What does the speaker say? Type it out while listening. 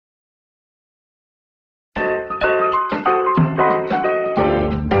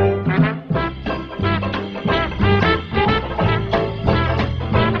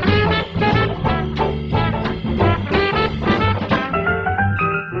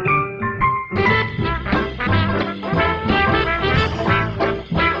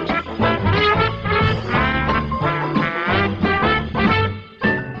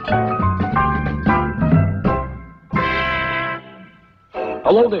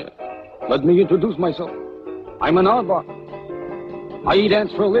Hello there. Let me introduce myself. I'm an Aardvark. I eat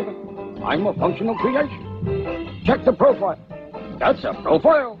ants for a living. I'm a functional creation. Check the profile. That's a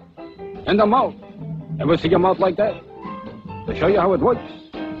profile. And the mouth. Ever see a mouth like that? To show you how it works,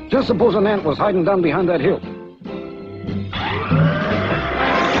 just suppose an ant was hiding down behind that hill.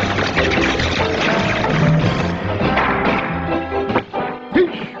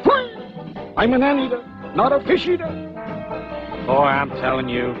 Fish! I'm an anteater, not a fish eater. Boy, I'm telling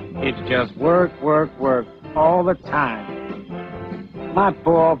you, it's just work, work, work, all the time. My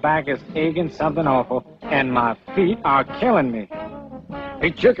poor back is aching something awful, and my feet are killing me. Hey,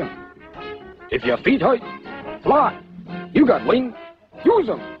 chicken, if your feet hurt, fly. You got wings, use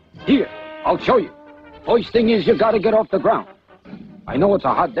them. Here, I'll show you. First thing is you gotta get off the ground. I know it's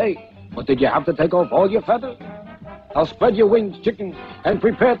a hot day, but did you have to take off all your feathers? Now spread your wings, chicken, and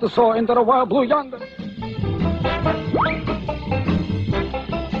prepare to soar into the wild blue yonder.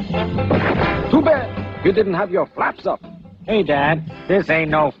 Too bad you didn't have your flaps up. Hey, Dad, this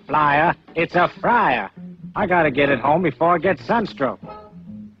ain't no flyer, it's a fryer. I gotta get it home before it gets sunstroke.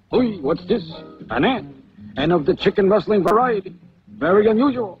 Oi, what's this? An ant, and of the chicken rustling variety. Very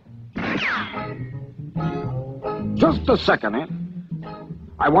unusual. Just a second, Ant.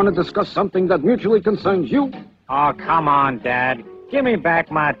 I want to discuss something that mutually concerns you. Oh, come on, Dad. Give me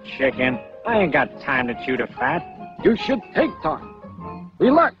back my chicken. I ain't got time to chew the fat. You should take time.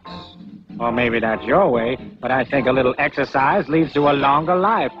 Relax. Well, maybe that's your way, but I think a little exercise leads to a longer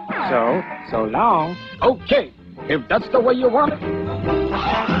life. So long. Okay, if that's the way you want it.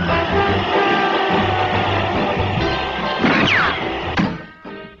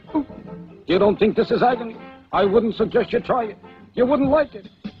 You don't think this is agony? I wouldn't suggest you try it. You wouldn't like it.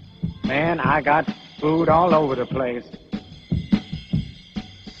 Man, I got food all over the place.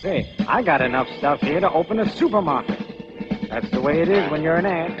 Say, I got enough stuff here to open a supermarket. That's the way it is when you're an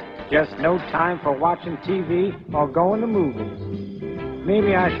ant. Just no time for watching TV or going to movies.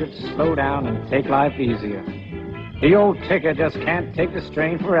 Maybe I should slow down and take life easier. The old ticker just can't take the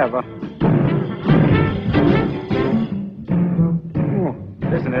strain forever. Ooh,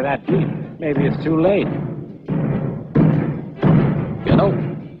 listen to that beat. Maybe it's too late. You know,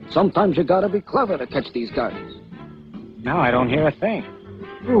 sometimes you gotta be clever to catch these guys. Now I don't hear a thing.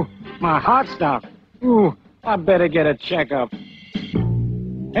 Ooh, my heart stopped. Ooh, I better get a checkup.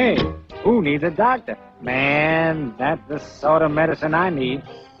 Hey, who needs a doctor? Man, that's the sort of medicine I need.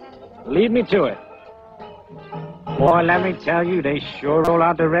 Lead me to it. Boy, let me tell you, they sure roll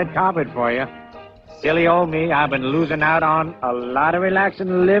out the red carpet for you. Silly old me, I've been losing out on a lot of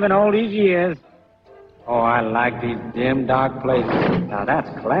relaxing living all these years. Oh, I like these dim, dark places. Now, that's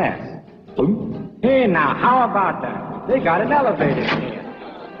class. Hey, now, how about that? They got an elevator here.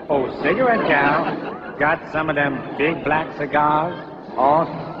 Oh, cigarette gal. Got some of them big black cigars? Oh,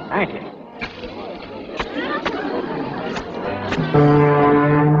 thank you.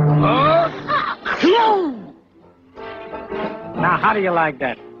 Now, how do you like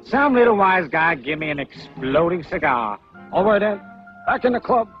that? Some little wise guy give me an exploding cigar. All right, then. Back in the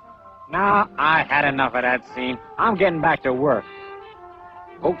club. Now, I had enough of that scene. I'm getting back to work.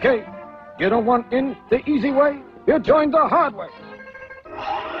 Okay. You don't want in the easy way? You join the hard way.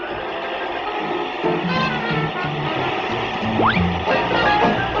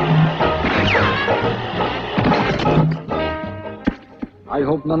 I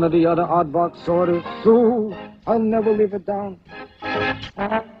hope none of the other Aardvark saw this. So I'll never live it down.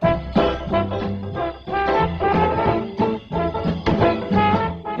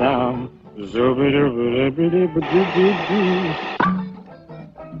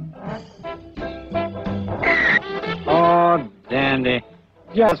 Oh, dandy.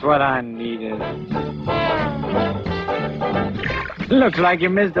 Just what I needed. Looks like you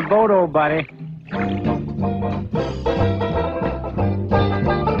missed the boat, old buddy.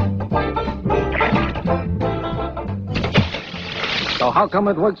 So how come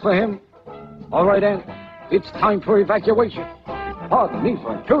it works for him? All right, then. It's time for evacuation. Pardon me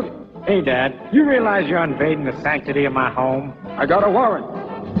for intruding. Hey, Dad, you realize you're invading the sanctity of my home? I got a warrant.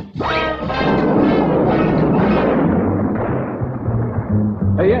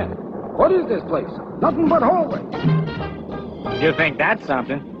 Hey, yeah. What is this place? Nothing but hallway. You think that's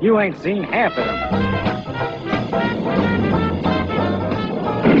something? You ain't seen half of them.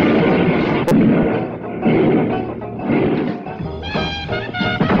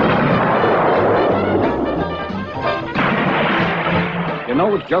 You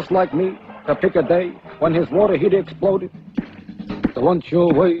know, it's just like me to pick a day when his water heater exploded. The one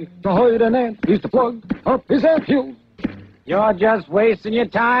sure way to hide an ant is to plug up his ant hill. You're just wasting your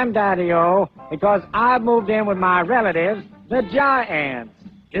time, Daddy-O, because I moved in with my relatives, the giants.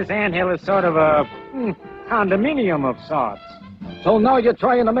 This anthill is sort of a condominium of sorts. So now you're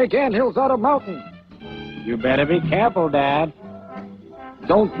trying to make anthills out of mountains. You better be careful, Dad.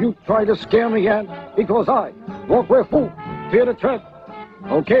 Don't you try to scare me, Aunt, because I walk where fool, fear to tread.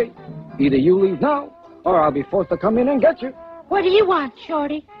 Okay, either you leave now, or I'll be forced to come in and get you. What do you want,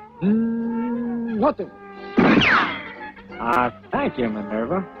 Shorty? Nothing. Thank you,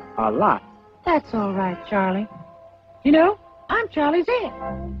 Minerva. A lot. That's all right, Charlie. You know, I'm Charlie's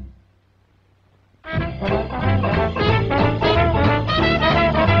aunt.